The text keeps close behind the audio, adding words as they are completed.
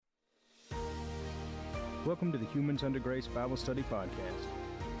Welcome to the Humans Under Grace Bible Study Podcast.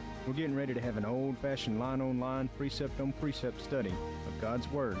 We're getting ready to have an old-fashioned line-on-line, precept-on-precept study of God's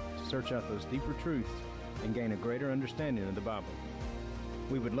Word to search out those deeper truths and gain a greater understanding of the Bible.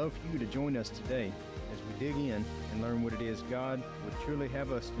 We would love for you to join us today as we dig in and learn what it is God would truly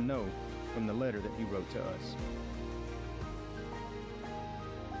have us to know from the letter that He wrote to us.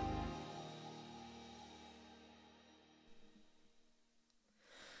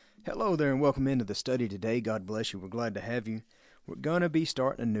 Hello there and welcome into the study today. God bless you. We're glad to have you. We're going to be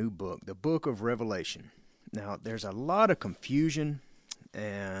starting a new book, the book of Revelation. Now, there's a lot of confusion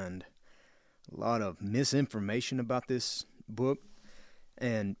and a lot of misinformation about this book.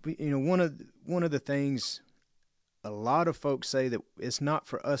 And, one of the things a lot of folks say that it's not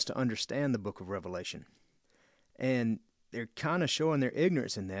for us to understand the book of Revelation. And they're kind of showing their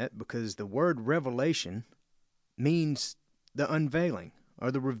ignorance in that because the word revelation means the unveiling or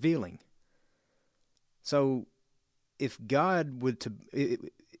the revealing. So if God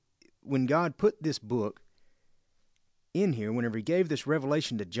when God put this book in here, whenever He gave this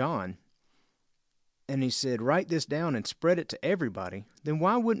revelation to John, and He said, write this down and spread it to everybody, then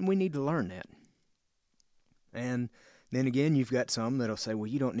why wouldn't we need to learn that? And then again, you've got some that'll say, well,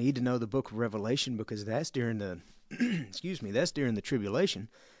 you don't need to know the book of Revelation because that's during the, that's during the tribulation,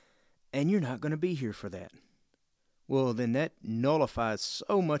 and you're not going to be here for that. Well, then that nullifies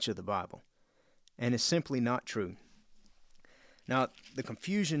so much of the Bible, and it's simply not true. Now, the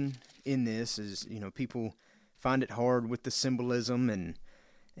confusion in this is, people find it hard with the symbolism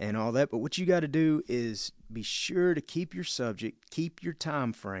and all that, but what you got to do is be sure to keep your subject, keep your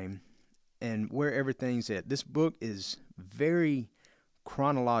time frame, and where everything's at. This book is very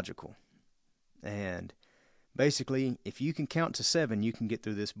chronological, and basically, if you can count to 7, you can get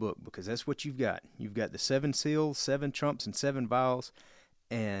through this book because that's what you've got. You've got the 7 seals, 7 trumps, and 7 vials,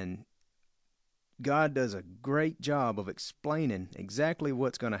 and God does a great job of explaining exactly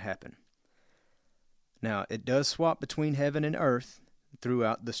what's going to happen. Now, it does swap between heaven and earth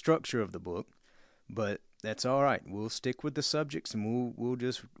throughout the structure of the book, but that's all right. We'll stick with the subjects, and we'll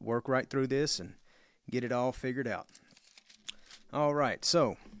just work right through this and get it all figured out. All right,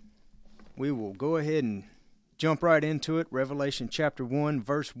 so we will go ahead and jump right into it. Revelation chapter 1,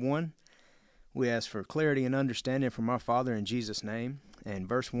 verse 1. We ask for clarity and understanding from our Father in Jesus' name. And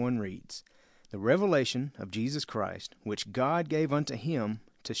verse 1 reads, the revelation of Jesus Christ, which God gave unto Him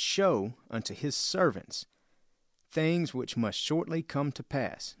to show unto His servants things which must shortly come to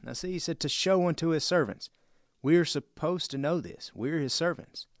pass. Now see, He said to show unto His servants. We're supposed to know this. We're His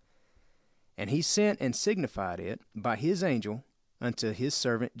servants. And He sent and signified it by His angel unto His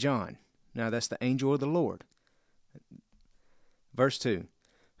servant John. Now that's the angel of the Lord. Verse 2,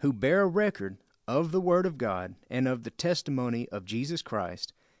 who bear a record of the word of God and of the testimony of Jesus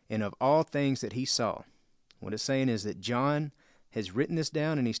Christ and of all things that he saw. What it's saying is that John has written this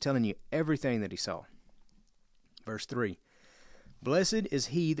down and he's telling you everything that he saw. Verse 3, blessed is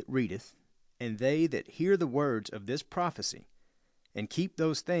he that readeth, and they that hear the words of this prophecy, and keep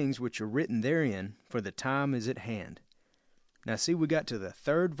those things which are written therein, for the time is at hand. Now see, we got to the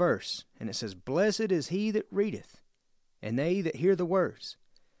 3rd verse, and it says, blessed is he that readeth, and they that hear the words.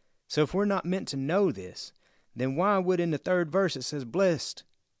 So if we're not meant to know this, then why would in the 3rd verse it says, blessed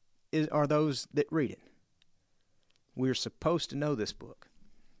are those that read it? We're supposed to know this book.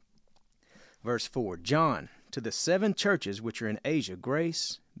 Verse 4, John, to the 7 churches which are in Asia,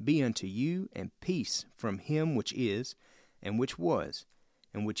 grace be unto you, and peace from him which is, and which was,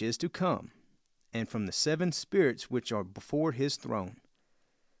 and which is to come, and from the 7 spirits which are before his throne,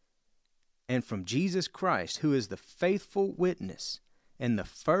 and from Jesus Christ, who is the faithful witness, and the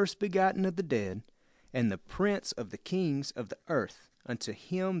first begotten of the dead, and the prince of the kings of the earth, unto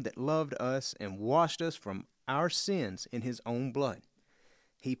him that loved us and washed us from our sins in his own blood.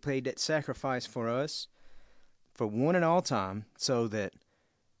 He paid that sacrifice for us for one and all time so that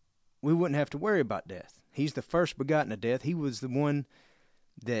we wouldn't have to worry about death. He's the first begotten of death. He was the one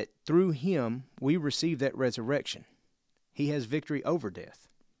that through him we receive that resurrection. He has victory over death.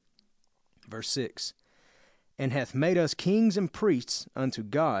 Verse 6, and hath made us kings and priests unto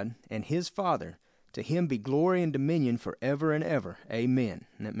God and his Father. To him be glory and dominion forever and ever. Amen.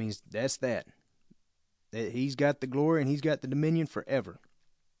 And that means that's that. He's got the glory and he's got the dominion forever.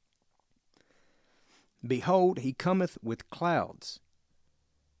 Behold, he cometh with clouds,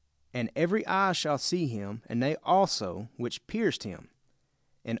 and every eye shall see him, and they also which pierced him.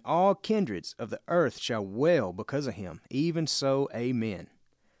 And all kindreds of the earth shall wail because of him. Even so, amen.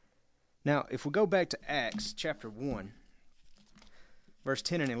 Now, if we go back to Acts chapter 1, verse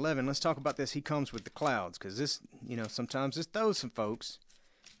 10 and 11, let's talk about this. He comes with the clouds, because this, sometimes this throws some folks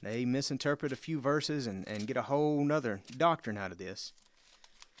They misinterpret a few verses and get a whole nother doctrine out of this.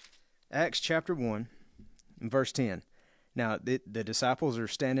 Acts chapter 1, verse 10. Now, the disciples are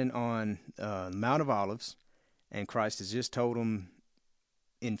standing on the Mount of Olives, and Christ has just told them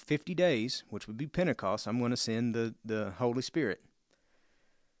in 50 days, which would be Pentecost, I'm going to send the Holy Spirit.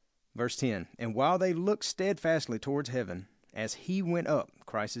 Verse 10, and while they looked steadfastly towards heaven, as he went up,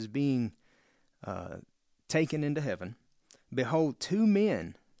 Christ is being taken into heaven, behold, two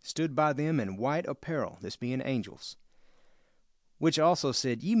men stood by them in white apparel, this being angels, which also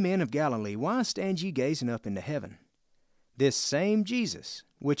said, Ye men of Galilee, why stand ye gazing up into heaven? This same Jesus,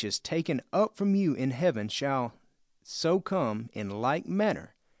 which is taken up from you in heaven, shall so come in like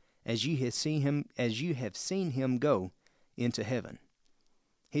manner as you have seen him go into heaven.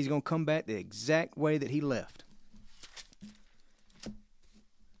 He's going to come back the exact way that he left.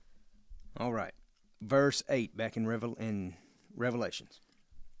 All right. Verse 8 back in Revelations.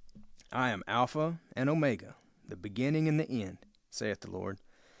 I am Alpha and Omega, the beginning and the end, saith the Lord,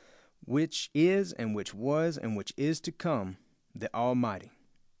 which is and which was and which is to come, the Almighty.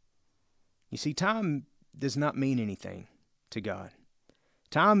 You see, time does not mean anything to God.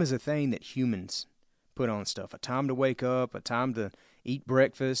 Time is a thing that humans put on stuff. A time to wake up, a time to eat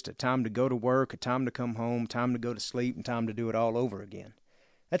breakfast, a time to go to work, a time to come home, time to go to sleep, and time to do it all over again.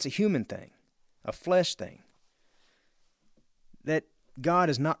 That's a human thing, a flesh thing. That God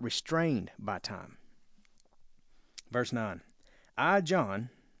is not restrained by time. Verse 9, I, John,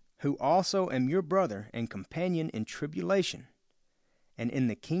 who also am your brother and companion in tribulation, and in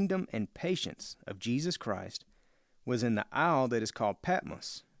the kingdom and patience of Jesus Christ, was in the isle that is called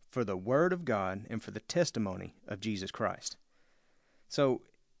Patmos, for the word of God and for the testimony of Jesus Christ. So,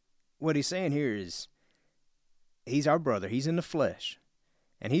 what he's saying here is, he's our brother, he's in the flesh,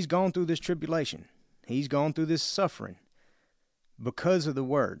 and he's gone through this tribulation. He's gone through this suffering because of the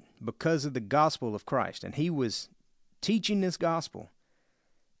word, because of the gospel of Christ. And he was teaching this gospel,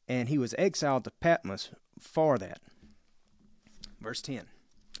 and he was exiled to Patmos for that. Verse 10.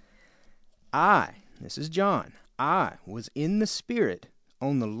 This is John, I was in the Spirit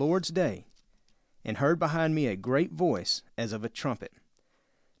on the Lord's day, and heard behind me a great voice as of a trumpet.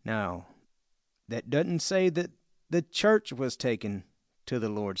 Now, that doesn't say that the church was taken to the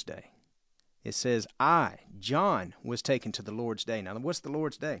Lord's day. It says, I, John, was taken to the Lord's day. Now, what's the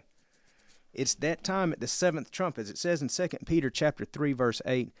Lord's day? It's that time at the seventh trump, as it says in 2 Peter chapter 3, verse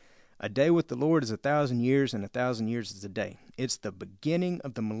 8, a day with the Lord is 1,000 years, and 1,000 years is a day. It's the beginning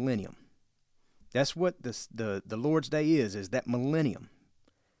of the millennium. That's what the Lord's day is that millennium.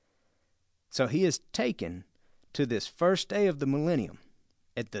 So he is taken to this first day of the millennium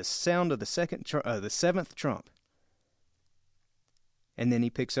at the sound of the seventh trump. And then he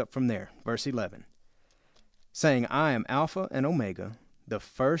picks up from there, verse 11, saying, I am Alpha and Omega, the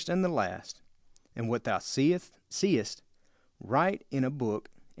first and the last, and what thou seest, write in a book,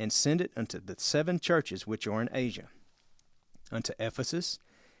 and send it unto the 7 churches which are in Asia, unto Ephesus,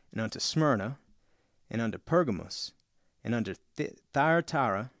 and unto Smyrna, and unto Pergamos, and unto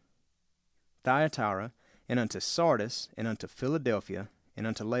Thyatira, and unto Sardis, and unto Philadelphia, and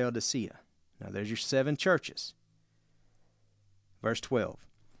unto Laodicea. Now there's your 7 churches. Verse 12,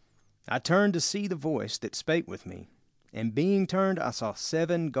 I turned to see the voice that spake with me, and being turned, I saw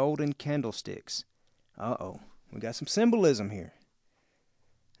 7 golden candlesticks. We got some symbolism here.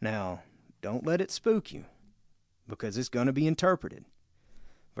 Now, don't let it spook you, because it's going to be interpreted.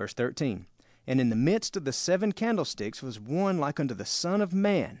 Verse 13, and in the midst of the 7 candlesticks was one like unto the Son of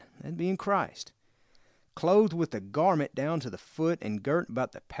Man, that being Christ, clothed with a garment down to the foot, and girt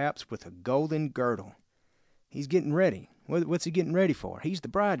about the paps with a golden girdle. He's getting ready. What's he getting ready for? He's the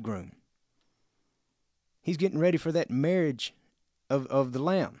bridegroom. He's getting ready for that marriage of the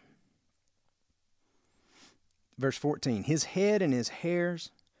Lamb. Verse 14, his head and his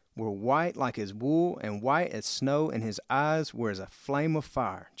hairs were white like as wool, and white as snow, and his eyes were as a flame of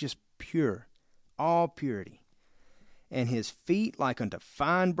fire, just pure, all purity. And his feet like unto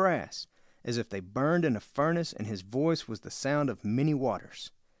fine brass, as if they burned in a furnace, and his voice was the sound of many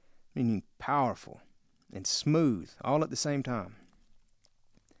waters, meaning powerful and smooth, all at the same time.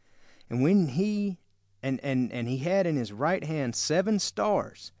 And when he had in his right hand 7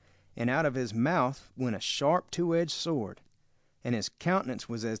 stars, and out of his mouth went a sharp 2-edged sword, and his countenance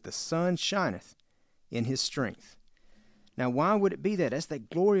was as the sun shineth in his strength. Now, why would it be that? That's the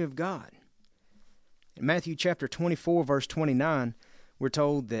glory of God. In Matthew chapter 24, verse 29, we're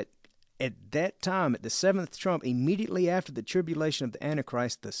told that at that time, at the 7th trump, immediately after the tribulation of the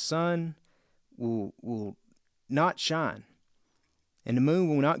Antichrist, the sun will not shine, and the moon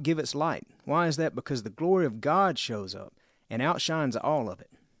will not give its light. Why is that? Because the glory of God shows up and outshines all of it.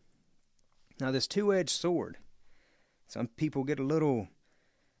 Now, this two-edged sword, some people get a little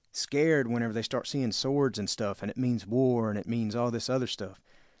scared whenever they start seeing swords and stuff, and it means war and it means all this other stuff.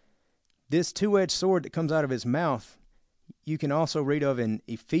 This two-edged sword that comes out of his mouth, you can also read of in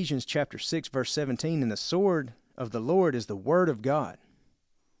Ephesians chapter 6, verse 17, and the sword of the Lord is the word of God.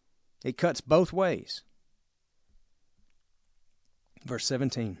 It cuts both ways. Verse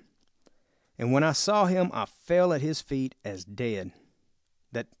 17, and when I saw him, I fell at his feet as dead.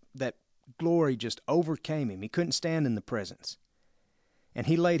 That glory just overcame him. He couldn't stand in the presence. And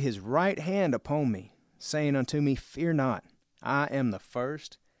he laid his right hand upon me, saying unto me, Fear not, I am the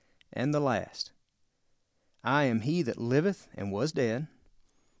first and the last. I am he that liveth and was dead,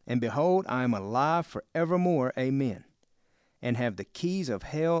 and behold, I am alive for evermore, amen, and have the keys of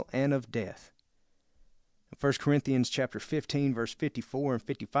hell and of death. 1 Corinthians chapter 15, verse 54 and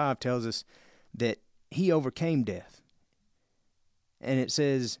 55 tells us that he overcame death. And it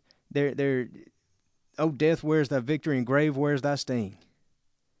says, O death, where's thy victory, and grave, where's thy sting?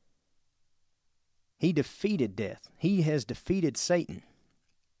 He defeated death. He has defeated Satan.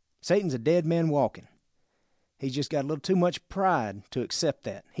 Satan's a dead man walking. He's just got a little too much pride to accept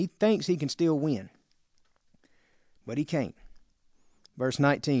that. He thinks he can still win, but he can't. Verse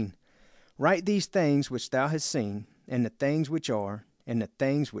 19, write these things which thou hast seen, and the things which are, and the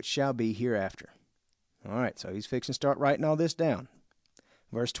things which shall be hereafter. All right, so he's fixing to start writing all this down.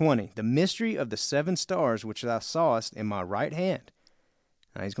 Verse 20, the mystery of the 7 stars which thou sawest in my right hand.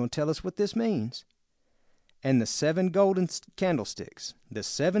 Now he's going to tell us what this means. And the 7 golden candlesticks. The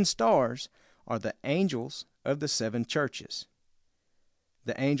 7 stars are the angels of the 7 churches.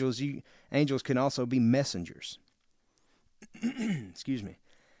 The angels can also be messengers. Excuse me.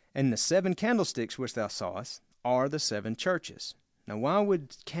 And the 7 candlesticks which thou sawest are the 7 churches. Now, why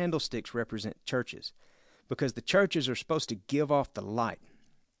would candlesticks represent churches? Because the churches are supposed to give off the light.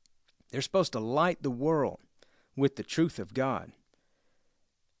 They're supposed to light the world with the truth of God,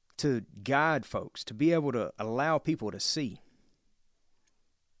 to guide folks, to be able to allow people to see.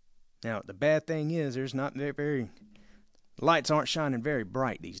 Now, the bad thing is there's not lights aren't shining very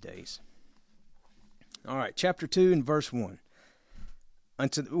bright these days. All right, chapter 2 and verse 1.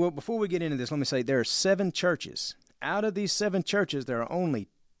 Before we get into this, let me say there are 7 churches. Out of these 7 churches, there are only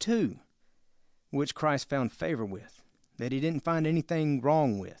 2 which Christ found favor with, that he didn't find anything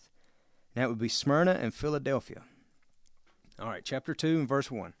wrong with. And that would be Smyrna and Philadelphia. All right, chapter 2 and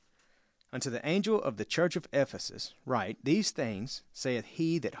verse 1. Unto the angel of the church of Ephesus write, these things saith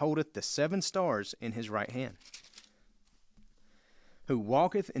he that holdeth the 7 stars in his right hand, who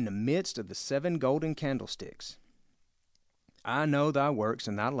walketh in the midst of the 7 golden candlesticks. I know thy works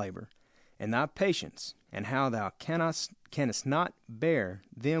and thy labor, and thy patience, and how thou canst not bear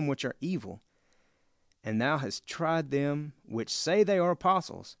them which are evil, and thou hast tried them which say they are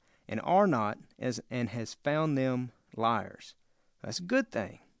apostles, and are not, and hast found them liars. That's a good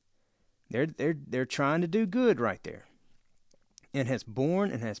thing. They're trying to do good right there. And has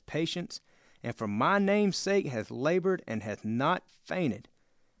borne and has patience, and for my name's sake hath labored and hath not fainted.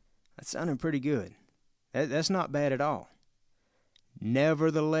 That's sounding pretty good. That's not bad at all.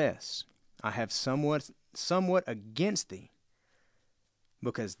 Nevertheless, I have somewhat against thee,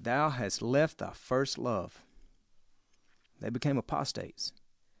 because thou hast left thy first love. They became apostates.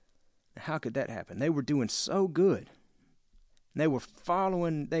 Now, how could that happen? They were doing so good. They were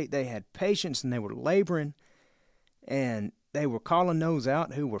following, they had patience, and they were laboring, and they were calling those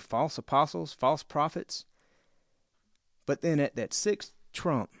out who were false apostles, false prophets. But then at that 6th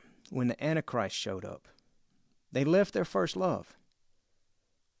trump, when the Antichrist showed up, they left their first love,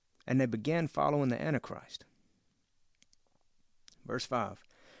 and they began following the Antichrist. Verse 5,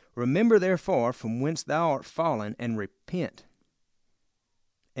 remember therefore from whence thou art fallen, and repent,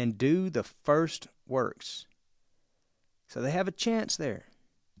 and do the first works. So they have a chance there.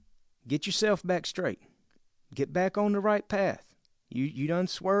 Get yourself back straight. Get back on the right path. You done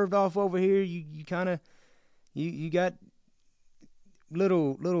swerved off over here. You kind of you got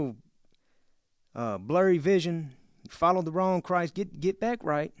little blurry vision. You followed the wrong Christ. Get back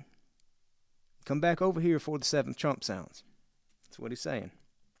right. Come back over here before the 7th trump sounds. That's what he's saying.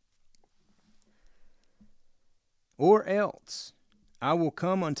 Or else I will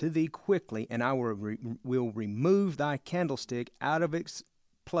come unto thee quickly, and I will remove thy candlestick out of its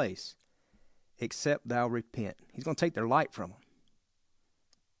place, except thou repent. He's going to take their light from them.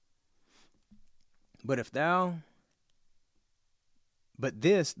 But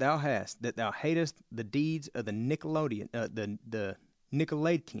this thou hast, that thou hatest the deeds of the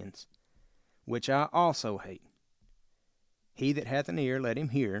Nicolaitans, which I also hate. He that hath an ear, let him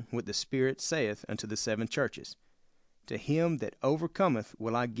hear what the Spirit saith unto the 7 churches. To him that overcometh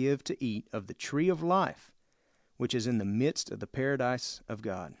will I give to eat of the tree of life, which is in the midst of the paradise of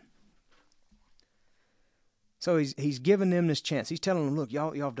God. So he's giving them this chance. He's telling them, look,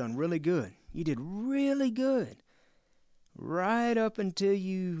 y'all have done really good. You did really good. Right up until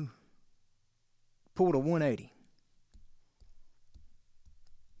you pulled a 180.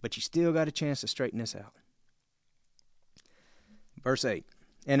 But you still got a chance to straighten this out. Verse 8,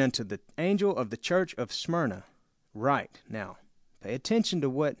 and unto the angel of the church of Smyrna write. Now, pay attention to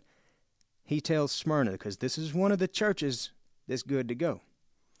what he tells Smyrna, because this is one of the churches that's good to go.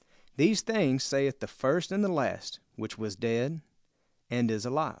 These things saith the first and the last, which was dead and is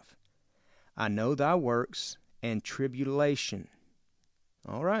alive. I know thy works and tribulation.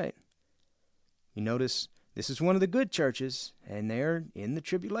 All right. You notice this is one of the good churches, and they're in the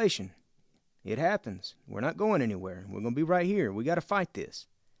tribulation. It happens. We're not going anywhere. We're going to be right here. We got to fight this.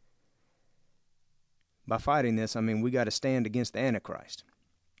 By fighting this, I mean we got to stand against the Antichrist.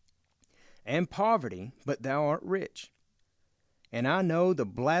 And poverty, but thou art rich. And I know the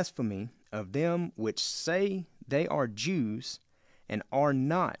blasphemy of them which say they are Jews, and are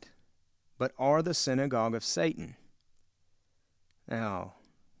not, but are the synagogue of Satan. Now,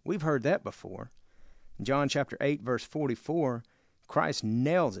 we've heard that before. In John chapter 8, verse 44, Christ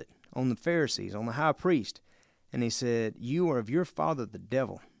nails it on the Pharisees, on the high priest. And he said, you are of your father the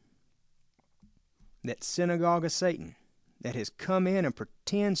devil. That synagogue of Satan that has come in and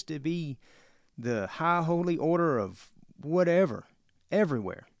pretends to be the high holy order of whatever,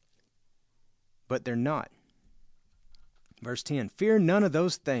 everywhere. But they're not. Verse 10, fear none of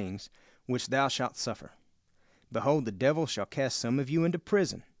those things which thou shalt suffer. Behold, the devil shall cast some of you into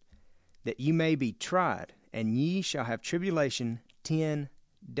prison, that ye may be tried, and ye shall have tribulation 10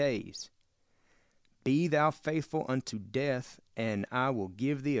 days. Be thou faithful unto death, and I will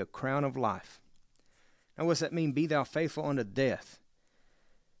give thee a crown of life. Now, what's that mean, be thou faithful unto death?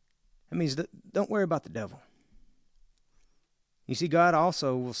 That means don't worry about the devil. You see, God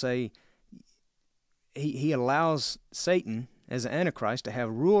also will say he allows Satan as the Antichrist to have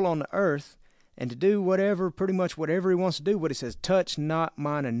rule on the earth and to do pretty much whatever he wants to do. But he says, touch not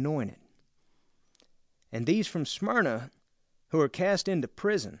mine anointed. And these from Smyrna who are cast into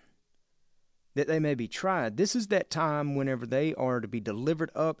prison, that they may be tried, this is that time whenever they are to be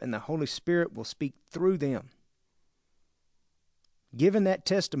delivered up and the Holy Spirit will speak through them, giving that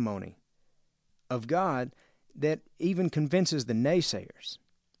testimony of God that even convinces the naysayers,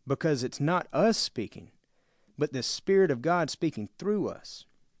 because it's not us speaking, but the Spirit of God speaking through us.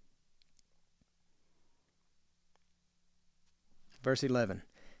 Verse 11,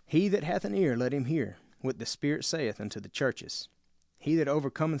 he that hath an ear, let him hear what the Spirit saith unto the churches. He that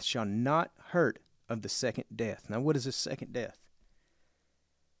overcometh shall not hurt of the second death. Now, what is the second death?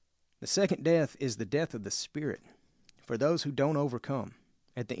 The second death is the death of the Spirit for those who don't overcome.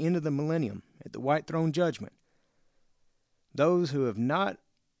 At the end of the millennium, at the white throne judgment, those who have not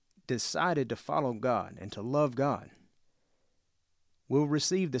decided to follow God and to love God will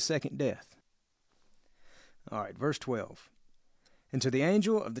receive the second death. All right, verse 12. And to the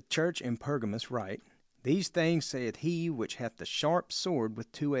angel of the church in Pergamos write, these things saith he which hath the sharp sword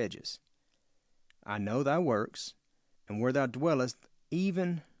with two edges. I know thy works, and where thou dwellest,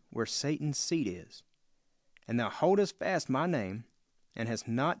 even where Satan's seat is. And thou holdest fast my name, and hast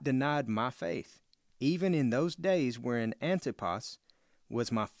not denied my faith, even in those days wherein Antipas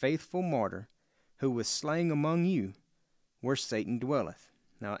was my faithful martyr, who was slain among you, where Satan dwelleth.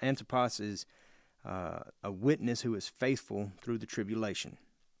 Now, Antipas is a witness who is faithful through the tribulation.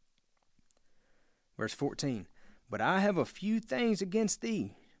 Verse 14, but I have a few things against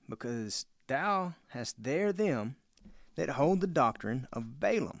thee, because thou hast there them that hold the doctrine of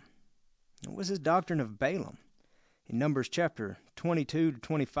Balaam. What was this doctrine of Balaam? In Numbers chapter 22 to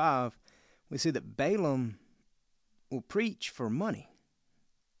 25, we see that Balaam will preach for money.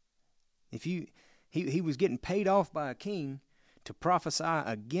 He was getting paid off by a king to prophesy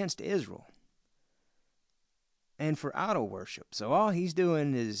against Israel and for idol worship. So all he's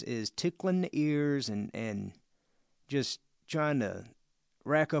doing is tickling the ears and just trying to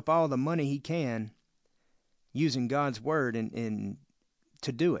rack up all the money he can using God's word and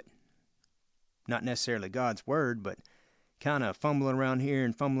to do it. Not necessarily God's word, but kind of fumbling around here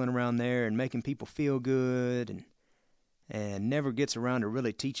and fumbling around there and making people feel good and never gets around to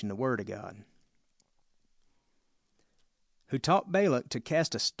really teaching the word of God. Who taught Balak to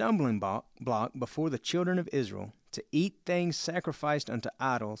cast a stumbling block before the children of Israel, to eat things sacrificed unto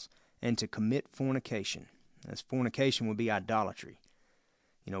idols, and to commit fornication. As fornication would be idolatry.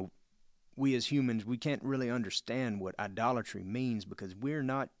 You know, we as humans, we can't really understand what idolatry means because we're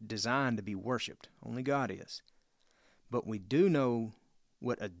not designed to be worshipped. Only God is. but we do know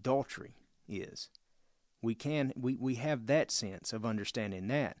what adultery is. We have that sense of understanding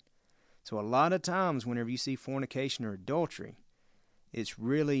that. So a lot of times whenever you see fornication or adultery, it's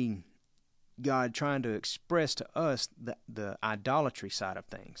really God trying to express to us the idolatry side of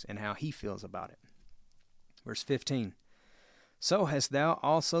things and how he feels about it. Verse 15, so hast thou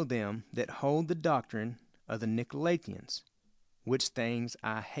also them that hold the doctrine of the Nicolaitans, which things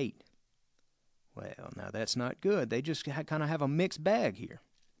I hate. Well, now that's not good. They just kind of have a mixed bag here.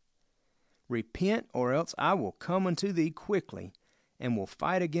 Repent, or else I will come unto thee quickly, and will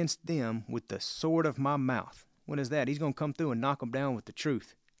fight against them with the sword of my mouth. What is that? He's going to come through and knock them down with the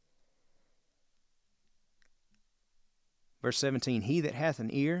truth. Verse 17, he that hath an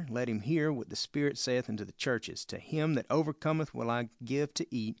ear, let him hear what the Spirit saith unto the churches. To him that overcometh will I give to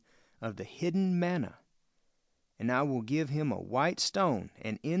eat of the hidden manna. And I will give him a white stone,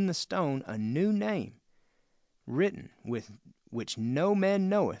 and in the stone a new name, written, with which no man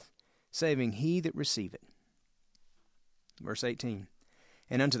knoweth, saving he that receiveth. Verse 18,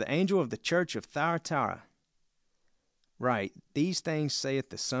 and unto the angel of the church of Thyatira write, these things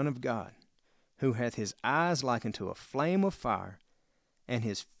saith the Son of God, who hath his eyes like unto a flame of fire, and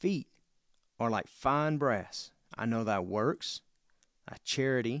his feet are like fine brass. I know thy works, thy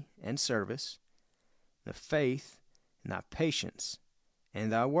charity and service, the faith, and thy patience,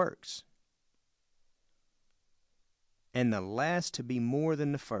 and thy works, and the last to be more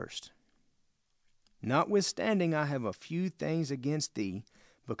than the first. Notwithstanding, I have a few things against thee,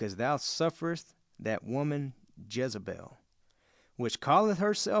 because thou sufferest that woman Jezebel, which calleth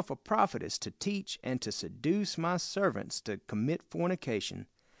herself a prophetess, to teach and to seduce my servants to commit fornication,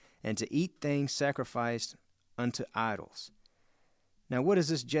 and to eat things sacrificed unto idols. Now, what is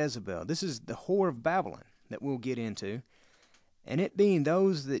this Jezebel? This is the whore of Babylon that we'll get into, and it being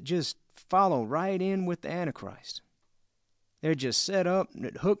those that just follow right in with the Antichrist. They're just set up,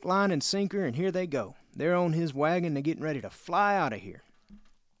 hook, line, and sinker, and here they go. They're on his wagon. They're getting ready to fly out of here.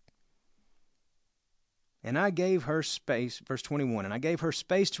 And I gave her space, verse 21, and I gave her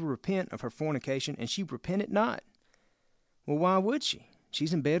space to repent of her fornication, and she repented not. Well, why would she?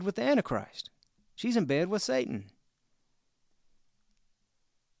 She's in bed with the Antichrist. She's in bed with Satan.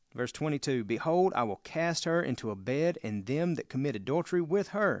 Verse 22, behold, I will cast her into a bed, and them that commit adultery with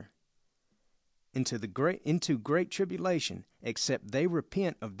her into great tribulation, except they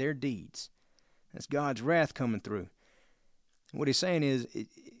repent of their deeds. That's God's wrath coming through. What he's saying is,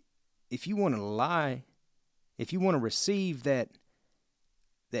 if you want to lie, if you want to receive that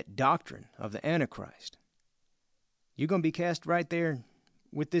doctrine of the Antichrist, you're going to be cast right there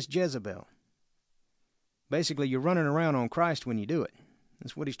with this Jezebel. Basically, you're running around on Christ when you do it.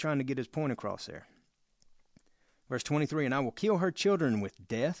 That's what he's trying to get his point across there. Verse 23, and I will kill her children with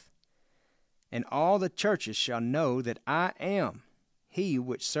death, and all the churches shall know that I am he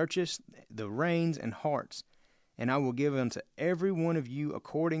which searcheth the reins and hearts, and I will give unto every one of you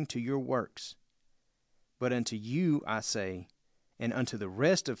according to your works. But unto you I say, and unto the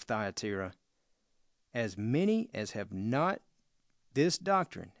rest of Thyatira, as many as have not this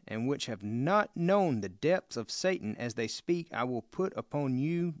doctrine, and which have not known the depths of Satan as they speak, I will put upon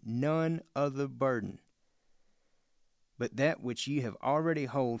you none other burden, but that which ye have already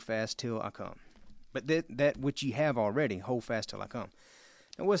hold fast till I come. But that which ye have already hold fast till I come.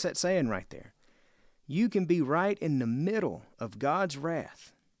 Now what's that saying right there? You can be right in the middle of God's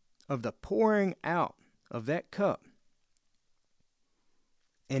wrath, of the pouring out of that cup.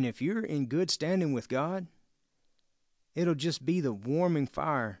 And if you're in good standing with God, it'll just be the warming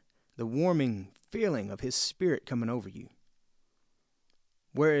fire, the warming feeling of his Spirit coming over you.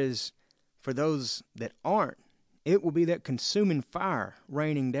 Whereas for those that aren't, it will be that consuming fire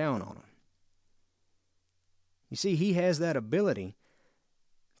raining down on them. You see, he has that ability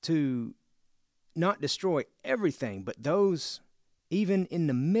to not destroy everything, but those even in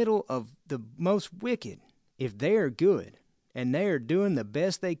the middle of the most wicked, if they are good and they are doing the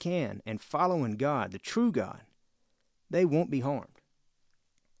best they can and following God, the true God, they won't be harmed.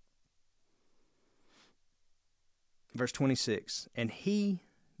 Verse 26, and he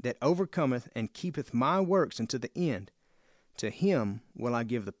that overcometh and keepeth my works unto the end, to him will I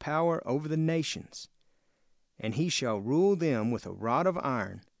give the power over the nations, and he shall rule them with a rod of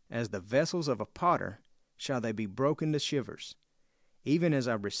iron, as the vessels of a potter shall they be broken to shivers, even as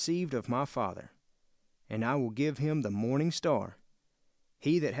I received of my Father. And I will give him the morning star.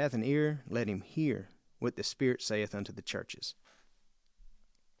 He that hath an ear, let him hear what the Spirit saith unto the churches.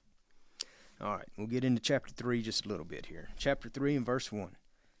 All right, we'll get into chapter 3 just a little bit here. Chapter 3 and verse 1.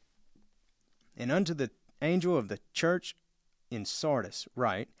 And unto the angel of the church in Sardis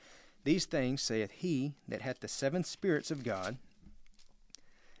write, These things saith he that hath the 7 spirits of God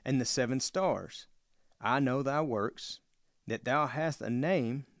and the 7 stars. I know thy works, that thou hast a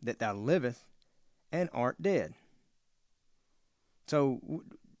name, that thou livest, and art dead. So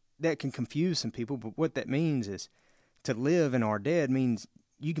that can confuse some people, but what that means is to live and are dead means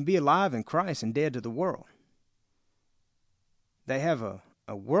you can be alive in Christ and dead to the world. They have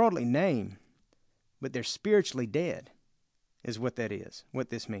a worldly name, but they're spiritually dead, is what that is, what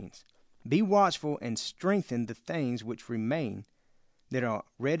this means. Be watchful and strengthen the things which remain that are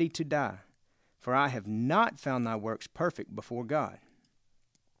ready to die, for I have not found thy works perfect before God.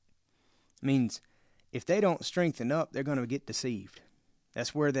 Means if they don't strengthen up, they're going to get deceived.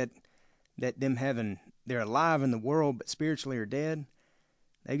 That's where that them having, they're alive in the world but spiritually are dead,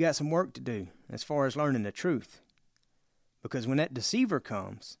 they've got some work to do as far as learning the truth. Because when that deceiver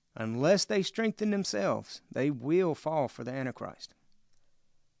comes, unless they strengthen themselves, they will fall for the Antichrist.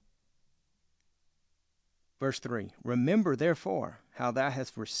 Verse 3, remember therefore how thou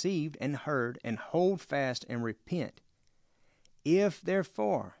hast received and heard, and hold fast and repent. If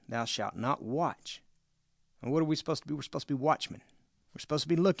therefore thou shalt not watch. And what are we supposed to be? We're supposed to be watchmen. We're supposed to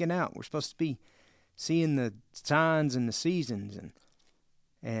be looking out. We're supposed to be seeing the signs and the seasons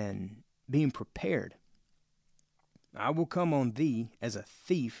and being prepared. I will come on thee as a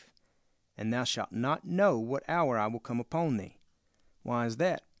thief, and thou shalt not know what hour I will come upon thee. Why is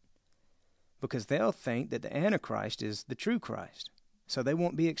that? Because they'll think that the Antichrist is the true Christ. So they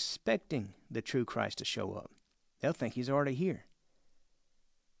won't be expecting the true Christ to show up. They'll think he's already here.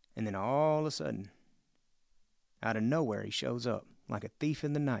 And then all of a sudden, out of nowhere, he shows up like a thief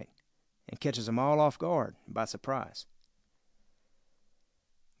in the night and catches them all off guard by surprise.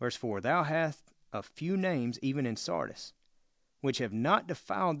 Verse 4, thou hast a few names even in Sardis, which have not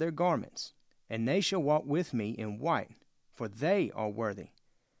defiled their garments, and they shall walk with me in white, for they are worthy.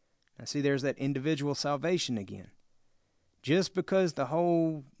 Now see, there's that individual salvation again. Just because the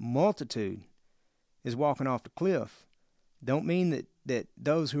whole multitude is walking off the cliff, don't mean that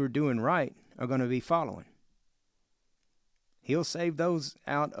those who are doing right are going to be following. He'll save those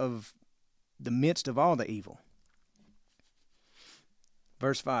out of the midst of all the evil.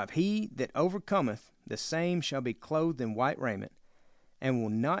 Verse 5, he that overcometh, the same shall be clothed in white raiment, and will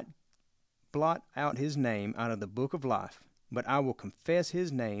not blot out his name out of the book of life, but I will confess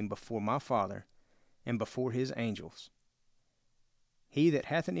his name before my Father and before his angels. He that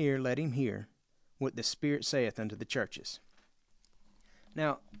hath an ear, let him hear what the Spirit saith unto the churches.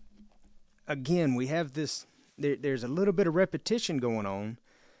 Now, again, we have this, there's a little bit of repetition going on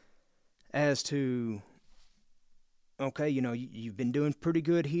as to, okay, you've been doing pretty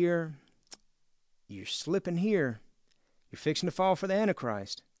good here. You're slipping here. You're fixing to fall for the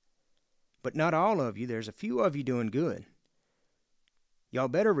Antichrist. But not all of you. There's a few of you doing good. Y'all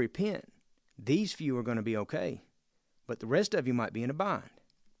better repent. These few are going to be okay. But the rest of you might be in a bind.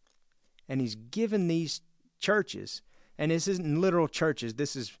 And he's given these churches, and this isn't literal churches.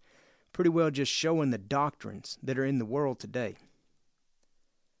 This is pretty well just showing the doctrines that are in the world today.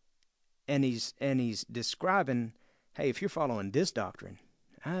 And he's describing, hey, if you're following this doctrine,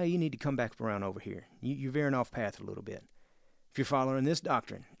 you need to come back around over here. You're veering off path a little bit. If you're following this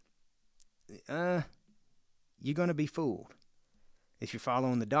doctrine, you're going to be fooled. If you're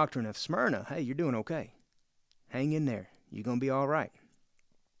following the doctrine of Smyrna, hey, you're doing okay. Hang in there. You're going to be all right.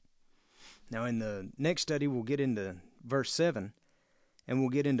 Now, in the next study, we'll get into verse 7, and we'll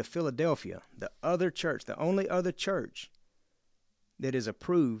get into Philadelphia, the other church, the only other church that is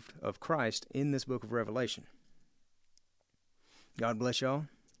approved of Christ in this book of Revelation. God bless y'all.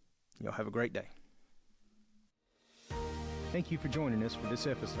 Y'all have a great day. Thank you for joining us for this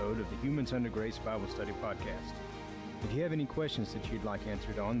episode of the Humans Under Grace Bible Study Podcast. If you have any questions that you'd like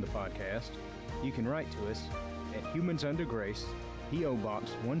answered on the podcast, you can write to us at Humans Under Grace, P.O.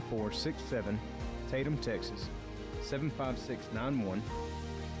 Box 1467, Tatum, Texas, 75691,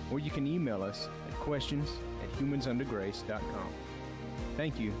 or you can email us at questions@humansundergrace.com.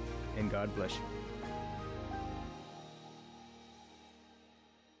 Thank you, and God bless you.